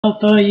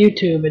Hello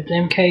YouTube, it's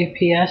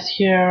MKPS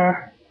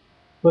here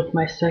with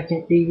my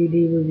second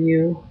DVD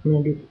review. I'm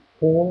going to do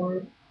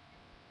 4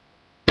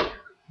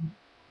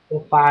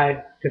 or 5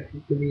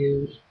 different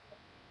reviews.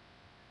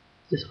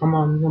 I'm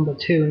on number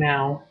 2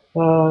 now.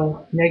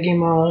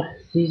 Negima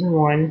Season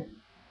 1.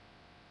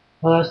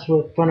 Well, that's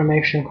what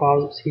Funimation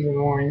calls it,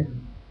 Season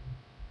 1.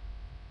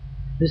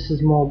 This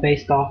is more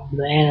based off of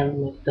the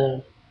anime,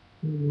 the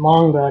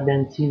manga,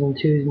 than Season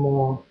 2 is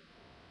more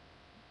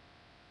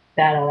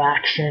battle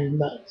action,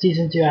 but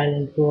Season 2 I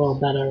think is a little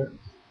better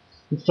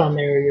in some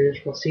areas,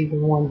 while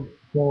Season 1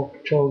 more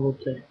controlled with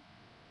the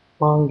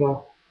manga.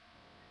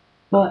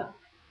 But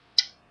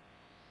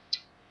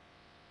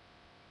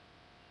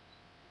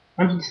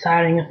I'm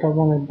deciding if I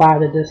want to buy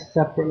the disc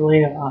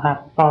separately. I'll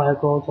have to probably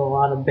go to a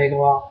lot of big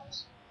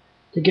lots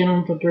to get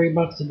them for $3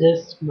 a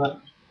disc,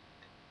 but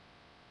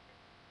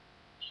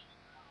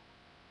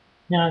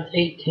it's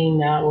 18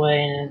 that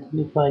way, and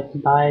it's like to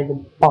buy the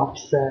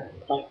box set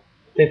like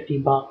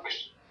 $50.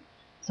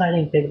 So I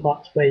think big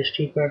box way is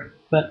cheaper.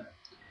 But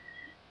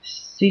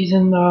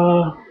season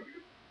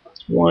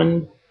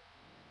 1,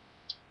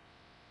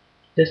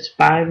 disc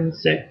 5 and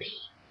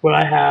 6. What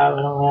I have,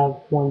 I don't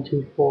have 1,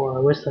 2, 4.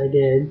 I wish I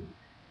did.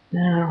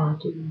 Now I don't have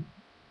to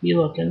be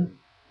looking.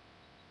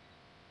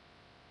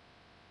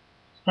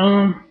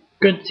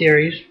 Good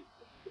series.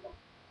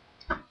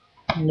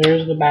 And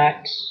there's the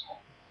backs.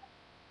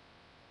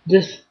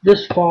 This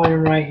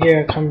volume right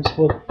here comes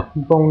with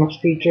bonus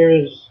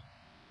features: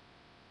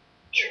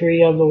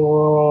 Tree of the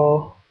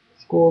World,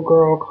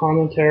 Schoolgirl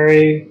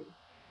commentary,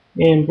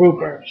 and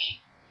bloopers.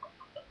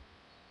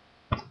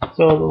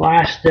 So the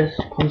last disc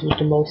comes with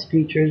the most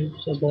features,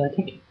 but I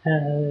think it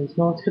has,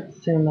 no, it's got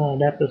the same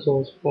amount of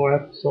episodes, 4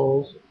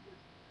 episodes.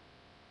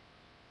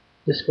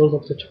 This goes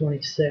up to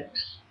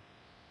 26.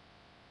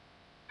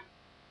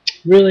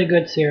 Really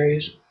good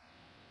series.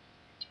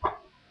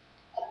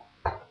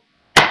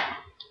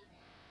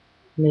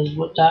 And this is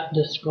what that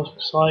disc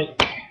looks like.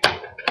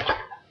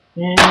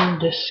 And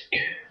disc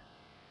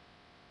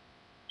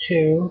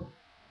 2,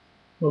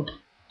 well,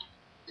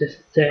 disc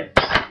 6.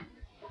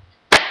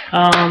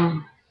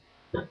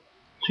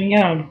 So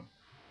yeah,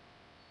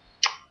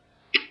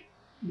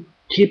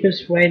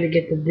 cheapest way to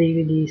get the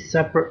DVDs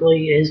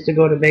separately is to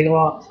go to Big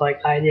Lots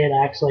like I did.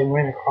 I actually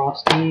went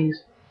across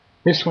these.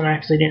 This one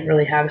actually didn't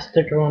really have a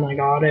sticker when I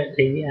got it.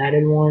 They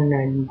added one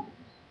and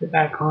put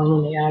back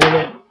on when they added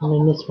it. And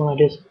then this one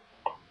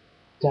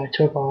I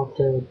took off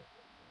the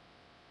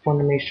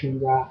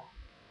Funimation wrap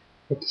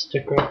with the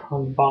sticker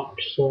on the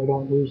box so I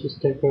don't lose the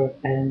sticker.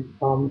 And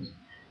cause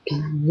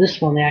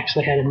this one they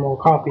actually had more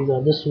copies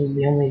of. This was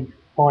the only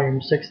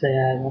volume 6 they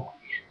had.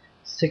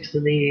 6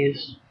 of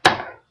these.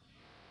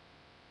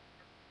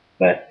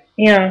 But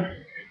yeah,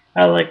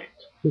 I liked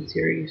the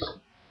series.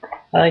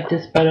 I like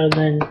this better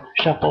than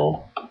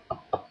Shuffle.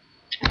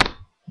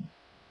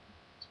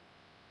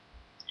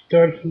 A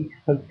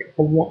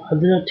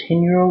little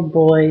 10-year-old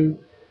boy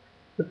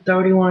with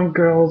 31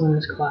 girls in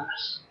his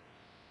class.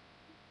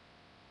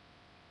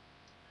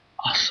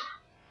 Awesome.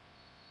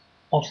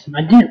 Awesome.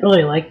 I didn't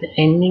really like the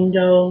ending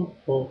though,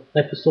 for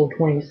episode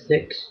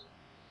 26.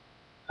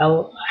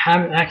 I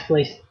haven't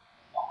actually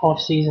off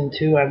season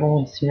 2. I've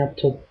only seen up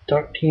to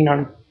 13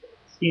 on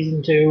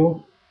season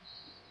 2.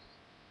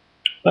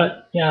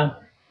 But yeah,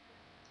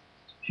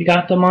 if you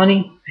got the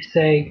money, I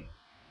say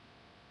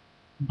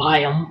buy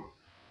them.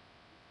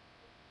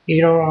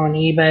 Either on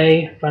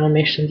eBay,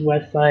 Funimation's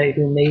website,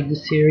 who made the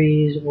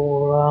series,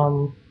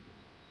 or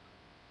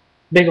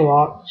Big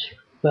Lots,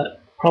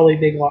 but probably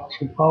Big Lots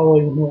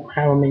probably won't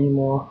have them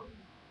anymore.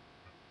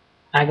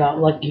 I got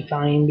lucky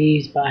finding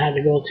these, but I had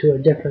to go to a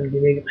different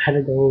I had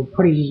to go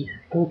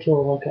to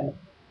like a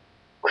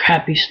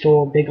crappy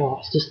store, Big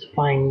Lots, just to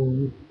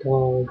find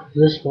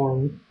this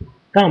one.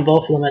 Found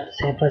both of them at the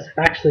same place.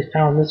 I've actually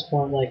found this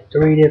one like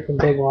 3 different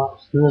Big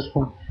Lots, and this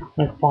one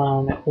I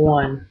found at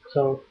 1.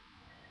 So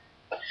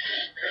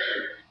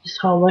just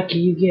how lucky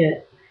you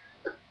get.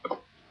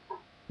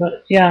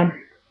 But yeah,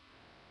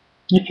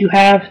 if you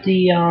have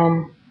the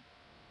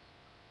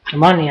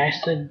money, I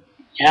said,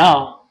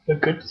 yeah, a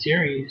good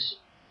series.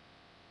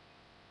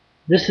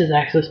 This is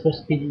actually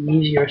supposed to be the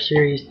easier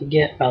series to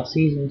get about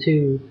season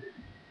 2.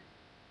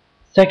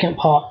 Second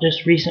part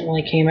just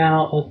recently came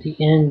out at the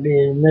end,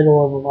 the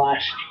middle of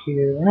last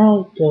year.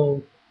 Well,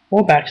 the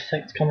fullback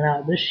set's coming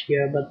out this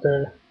year, but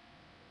the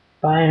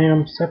buying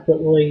them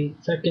separately,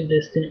 second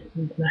disc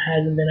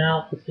hasn't been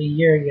out for a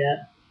year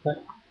yet.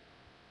 But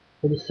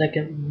for the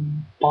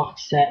second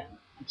box set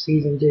of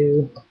season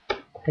 2,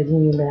 hasn't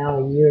even been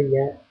out a year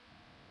yet.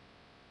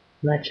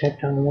 And I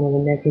checked on one of the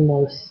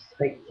negima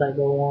sites I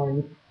go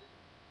on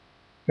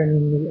for any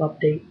new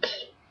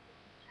updates.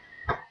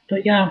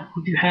 But yeah,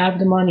 if you have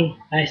the money,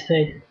 I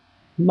say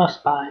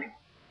must buy.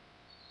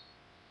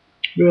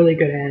 Really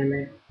good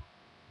anime.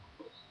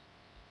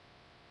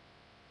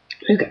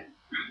 Okay.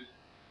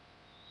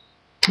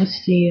 Let's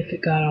see if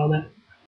it got all that